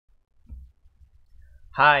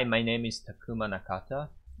Hi, my name is Takuma Nakata.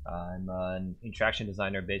 I'm an interaction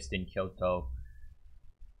designer based in Kyoto,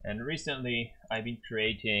 and recently I've been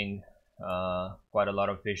creating quite a lot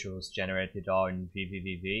of visuals generated on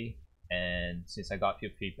vvvv. And since I got few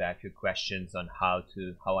feedback, few questions on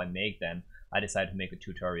how I make them, I decided to make a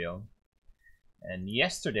tutorial. And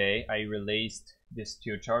yesterday I released this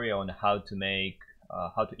tutorial on how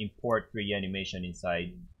to import 3D animation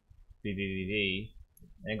inside vvvv,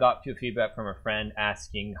 and I got few feedback from a friend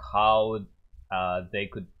asking how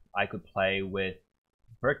I could play with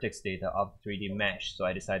Vertex data of 3D mesh. So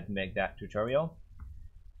I decided to make that tutorial.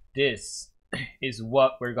 This is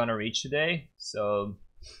what we're gonna reach today. So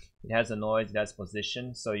it has a noise, it has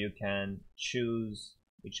position, so you can choose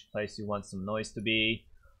which place you want some noise to be.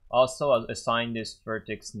 Also, I'll assign this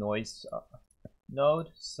Vertex noise node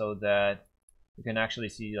so that you can actually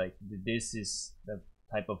see like this is the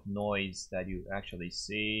type of noise that you actually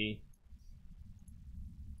see.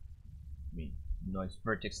 I mean, noise,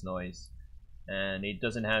 vertex noise, and it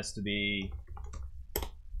doesn't have to be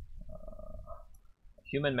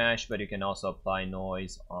human mesh, but you can also apply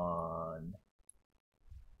noise on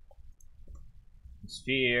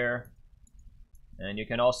sphere, and you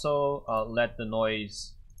can also let the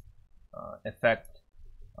noise affect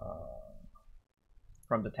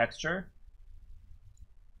from the texture.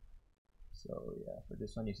 So yeah, for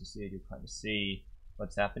this one, you can see, you kind of see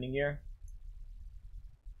what's happening here.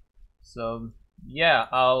 So yeah,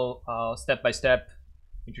 I'll step by step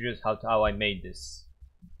introduce how I made this.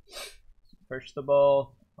 First of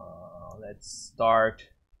all, let's start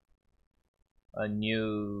a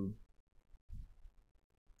new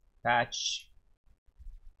patch.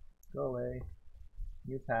 Go away.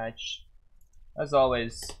 New patch. As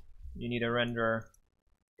always, you need a render.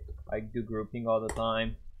 I do grouping all the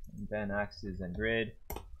time, and then axis and grid.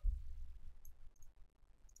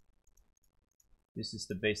 This is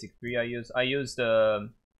the basic tree I use. I use the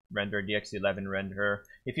render DX11 render.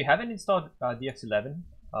 If you haven't installed DX11,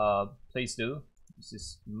 please do. This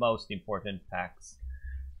is most important packs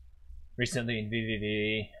recently in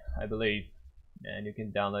vvvv, I believe, and you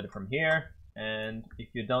can download it from here. And if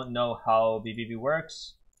you don't know how vvv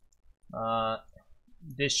works,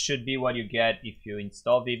 this should be what you get if you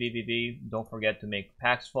install vvvv. Don't forget to make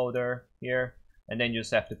packs folder here, and then you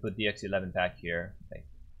just have to put DX11 pack here. Okay.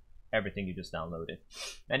 Everything you just downloaded,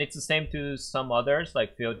 and it's the same to some others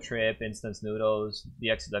like Field Trip, Instance Noodles,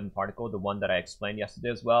 DX11 Particle, the one that I explained yesterday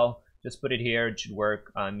as well. Just put it here, it should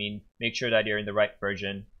work. I mean, make sure that you're in the right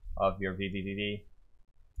version of your vvvv.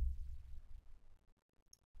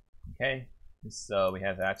 Okay, so we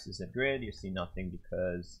have axis and grid. You see nothing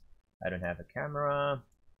because I don't have a camera.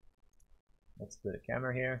 Let's put a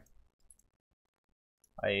camera here.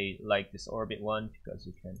 I like this orbit one because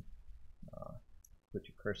you can put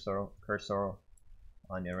your cursor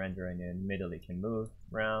on your render, and in the middle it can move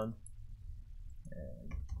around.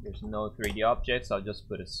 And there's no 3D objects, I'll just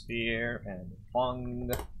put a sphere and a Fong.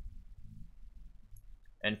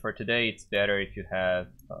 And for today, it's better if you have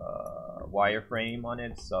a wireframe on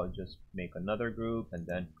it, so I'll just make another group and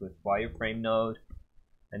then put wireframe node.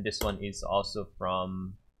 And this one is also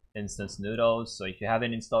from Instance Noodles, so if you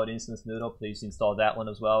haven't installed Instance Noodle, please install that one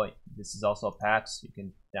as well. This is also a packs, you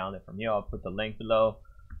can download it from here. I'll put the link below.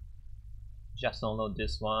 Just download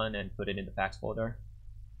this one and put it in the packs folder.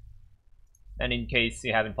 And in case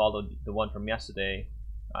you haven't followed the one from yesterday,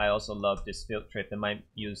 I also love this Field Trip. I might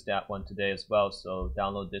use that one today as well, so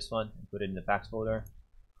download this one and put it in the packs folder.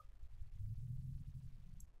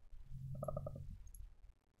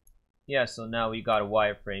 Yeah, so now we got a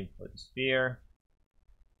wireframe for the sphere.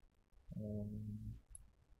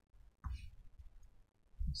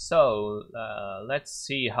 So let's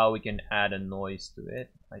see how we can add a noise to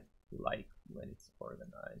it. I like when it's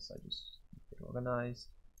organized. I just keep it organized.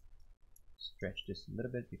 Stretch this a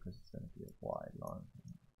little bit because it's going to be a wide, long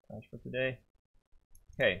patch for today.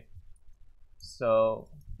 Okay, so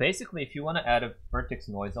basically, if you want to add a vertex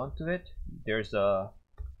noise onto it, there's a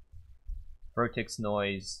vertex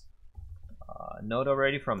noise node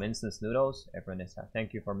already from Instance Noodles. Everyone is happy.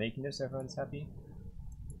 Thank you for making this. Everyone is happy.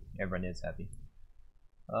 Everyone is happy.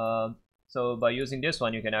 So by using this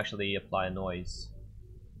one, you can actually apply a noise.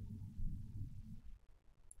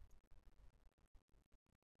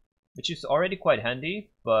 Which is already quite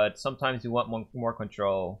handy, but sometimes you want more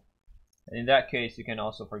control. And in that case, you can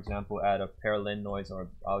also, for example, add a Parallel noise, or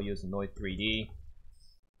I'll use a noise 3D.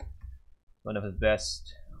 One of the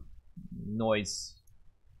best noise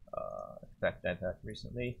effect I've had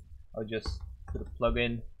recently. I'll just put a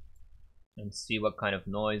plugin and see what kind of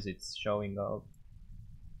noise it's showing up.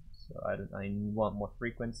 So I want more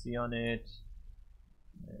frequency on it.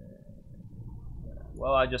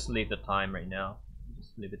 well, I just leave the time right now.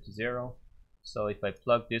 Just leave it to 0. So if I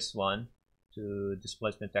plug this one to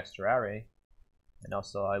displacement texture array, and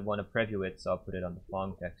also I want to preview it, so I'll put it on the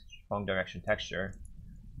long direction texture.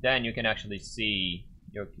 Then you can actually see,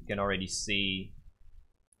 you can already see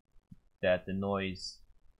that the noise,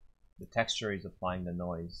 the texture is applying the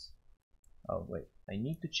noise. Oh wait, I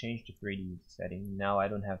need to change the 3D setting. Now I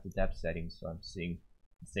don't have the depth setting, so I'm seeing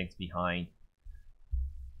things behind.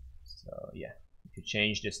 So yeah, if you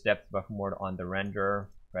change this depth buffer mode on the render,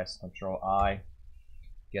 press Ctrl I,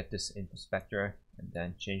 get this inspector, and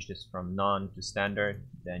then change this from none to standard,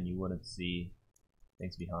 then you wouldn't see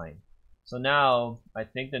things behind. So now I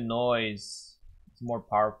think the noise is more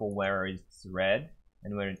powerful where it's red,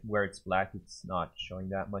 and where it's black it's not showing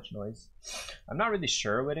that much noise. I'm not really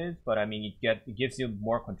sure what it is, but I mean it gives you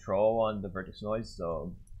more control on the vertex noise,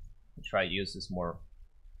 so I try to use this more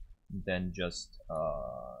than just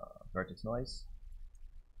vertex noise.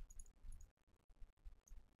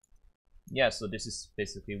 Yeah, so this is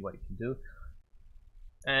basically what you can do.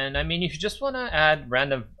 And I mean, if you just want to add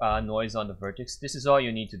random noise on the vertex, this is all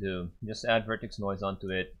you need to do. Just add vertex noise onto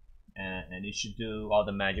it, and it should do all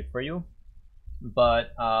the magic for you.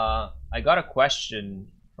 But I got a question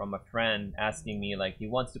from a friend asking me, like, he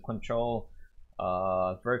wants to control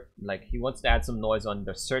like he wants to add some noise on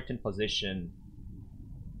the certain position,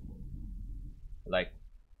 like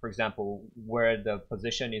for example where the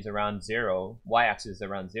position is around 0, y-axis is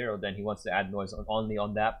around 0, then he wants to add noise only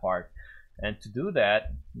on that part. And to do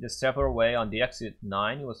that, there's several ways. On the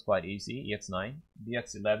DX9 it was quite easy, EX9.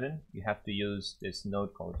 DX11 you have to use this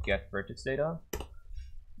node called get vertex data.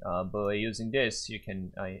 But by using this, you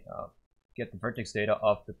can get the vertex data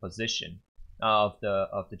of the position of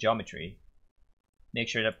the geometry. Make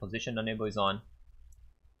sure that position enable is on.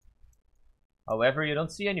 However, you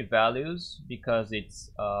don't see any values because it's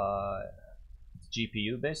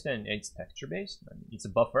GPU based and it's texture based. It's a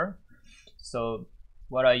buffer. So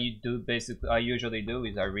what I usually do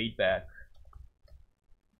is I read back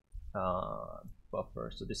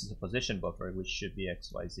buffer. So this is a position buffer, which should be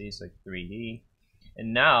XYZ, so 3D.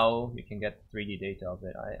 And now you can get 3D data of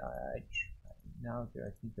it. I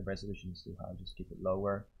think the resolution is too high. I'll just keep it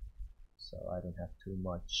lower, so I don't have too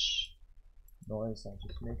much noise. I'll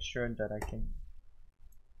just make sure that I can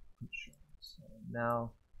control. So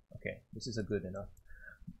now, okay, this is a good enough.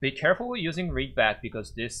 Be careful with using readback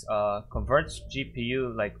because this converts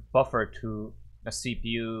GPU like buffer to a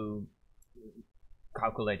CPU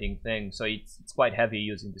calculating thing, so it's quite heavy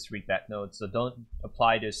using this readback node. So don't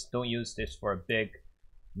apply this, don't use this for a big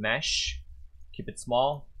mesh. Keep it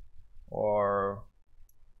small or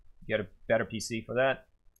get a better PC for that.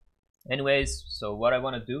 Anyways, so what I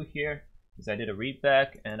want to do here is I did a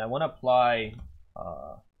readback and I want to apply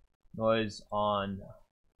noise on,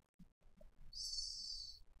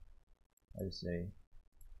 how to say,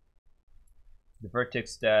 the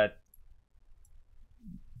vertex that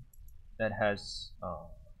has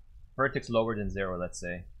vertex lower than 0, let's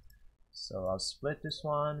say. So I'll split this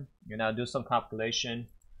one and I'll do some calculation.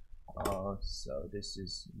 So this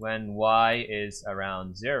is when y is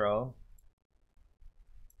around 0,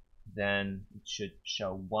 then it should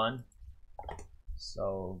show 1.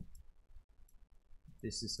 So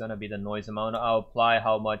this is gonna be the noise amount. I'll apply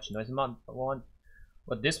how much noise amount I want.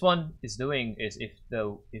 What this one is doing is if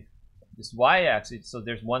this y-axis, so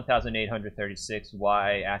there's 1836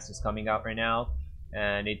 y-axis coming out right now,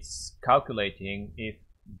 and it's calculating if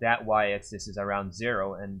that y-axis is around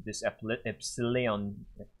 0, and this epsilon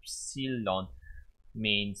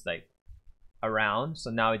means like around.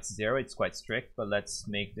 So now it's 0. It's quite strict, but let's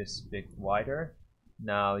make this bit wider.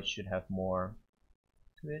 Now it should have more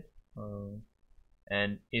to it.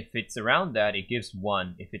 And if it's around that, it gives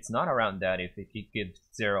 1. If it's not around that, it gives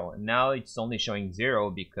 0. And now it's only showing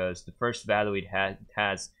 0 because the first value it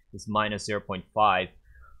has is minus 0.5,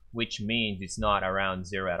 which means it's not around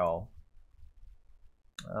 0 at all.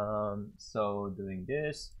 So doing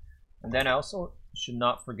this, and then I also should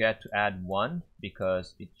not forget to add 1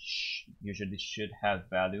 because it usually should have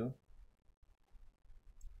value.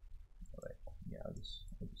 All right, yeah, I'll just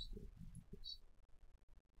do this.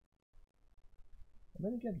 I'm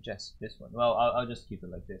gonna get just this one. Well, I'll just keep it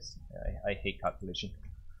like this. I hate calculation.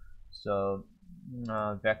 So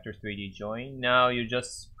vector 3D join. Now you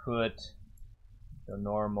just put the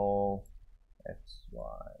normal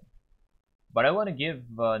XY. But I want to give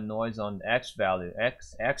noise on the X value,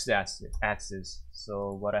 X axis.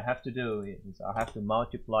 So what I have to do is I have to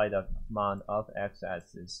multiply the amount of X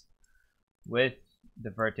axis with the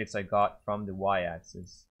vertex I got from the Y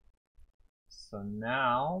axis. So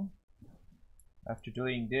now, after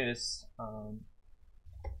doing this,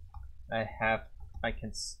 I have I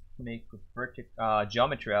can make a vertex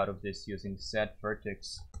geometry out of this using set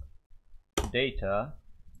vertex data,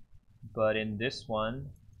 but in this one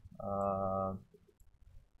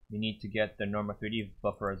we need to get the normal 3D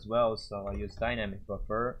buffer as well, so I use dynamic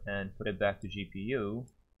buffer and put it back to GPU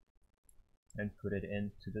and put it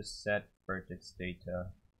into the set vertex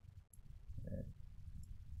data and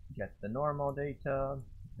get the normal data,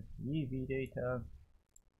 vv data.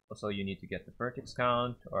 Also you need to get the vertex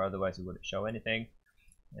count, or otherwise it wouldn't show anything.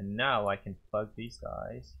 And now I can plug these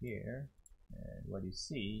guys here, and what you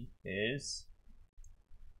see is,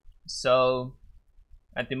 so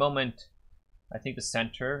at the moment I think the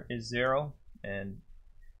center is 0, and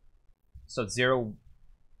so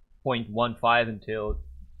 0.15 until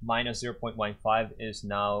minus 0.15 is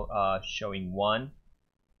now showing 1,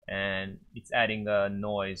 and it's adding a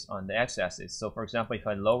noise on the x-axis. So for example, if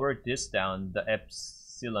I lower this down, the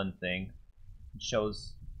epsilon thing, it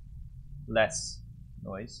shows less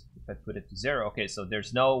noise. If I put it to 0, okay, so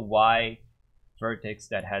there's no y vertex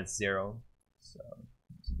that has 0, so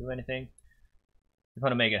it doesn't do anything. If I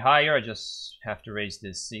want to make it higher, I just have to raise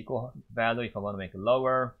this equal value. If I want to make it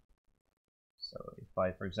lower, so if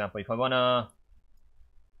I, for example, if I want to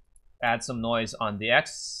add some noise on the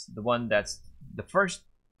x, the one that's the first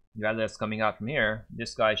value that's coming out from here,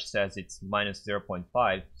 this guy says it's minus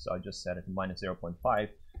 0.5, so I just set it to minus 0.5,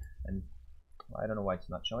 and I don't know why it's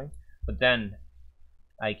not showing, but then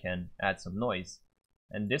I can add some noise.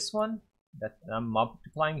 And this one that I'm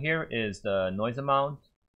multiplying here is the noise amount,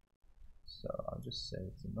 so I'll just say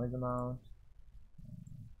it's a noise amount.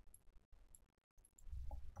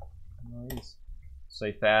 Noise. So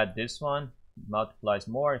if I add this one, it multiplies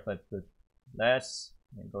more. If I put less,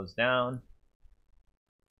 it goes down.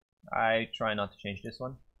 I try not to change this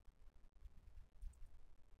one.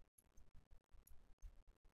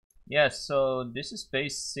 Yes, so this is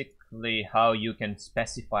basically how you can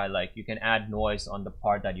specify, like you can add noise on the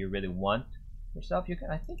part that you really want yourself. You can,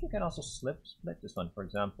 I think you can also split this one. For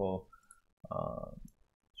example,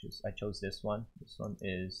 I chose this one. This one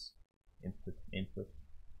is input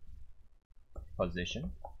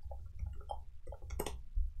position,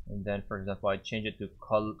 and then for example I change it to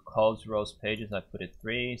calls rows pages. I put it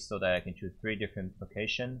 3 so that I can choose 3 different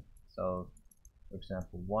locations. So for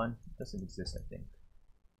example 1 doesn't exist, I think.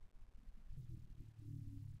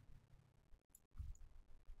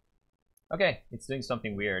 Okay, it's doing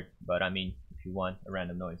something weird, but I mean, if you want a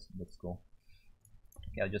random noise, that's cool.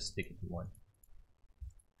 Okay, I'll just stick it to 1.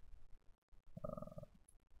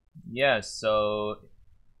 Yeah, so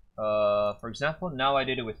for example, now I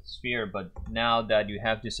did it with sphere, but now that you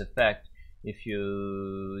have this effect, if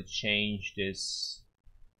you change this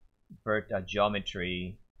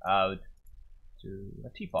geometry out to a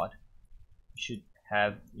teapot,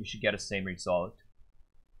 you should get the same result.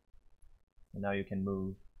 And now you can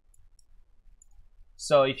move.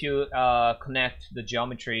 So if you connect the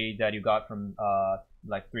geometry that you got from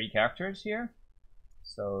like 3 characters here,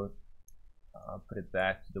 so I'll put it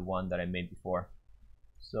back to the one that I made before.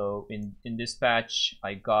 So in this patch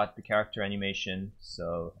I got the character animation,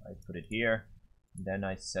 so I put it here, and then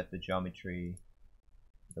I set the geometry,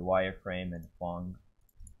 the wireframe and the Phong.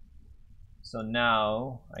 So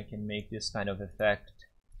now I can make this kind of effect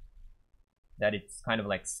that it's kind of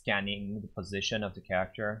like scanning the position of the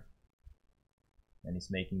character, and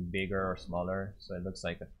it's making bigger or smaller, so it looks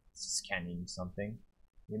like it's scanning something.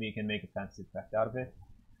 Maybe you can make a fancy effect out of it.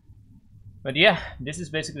 But yeah, this is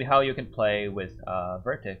basically how you can play with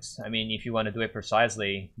Vertex. I mean, if you want to do it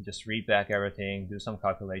precisely, just read back everything, do some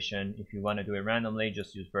calculation. If you want to do it randomly,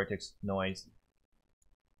 just use Vertex noise.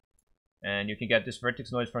 And you can get this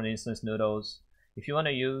Vertex noise from the instance noodles. If you want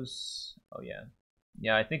to use, oh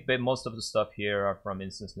yeah, I think most of the stuff here are from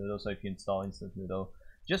instance noodle. So if you install instance noodle,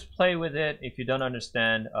 just play with it. If you don't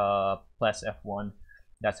understand, press F1.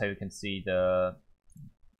 That's how you can see the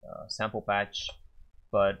sample patch.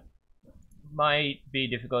 But might be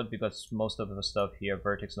difficult because most of the stuff here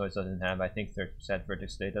Vertex noise doesn't have. I think their set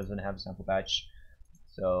Vertex data doesn't have a sample patch.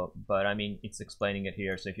 So, but I mean, it's explaining it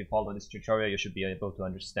here. So if you follow this tutorial, you should be able to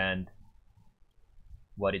understand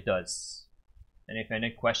what it does. And if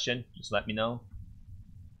any question, just let me know.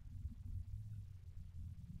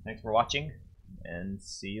 Thanks for watching, and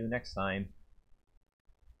see you next time.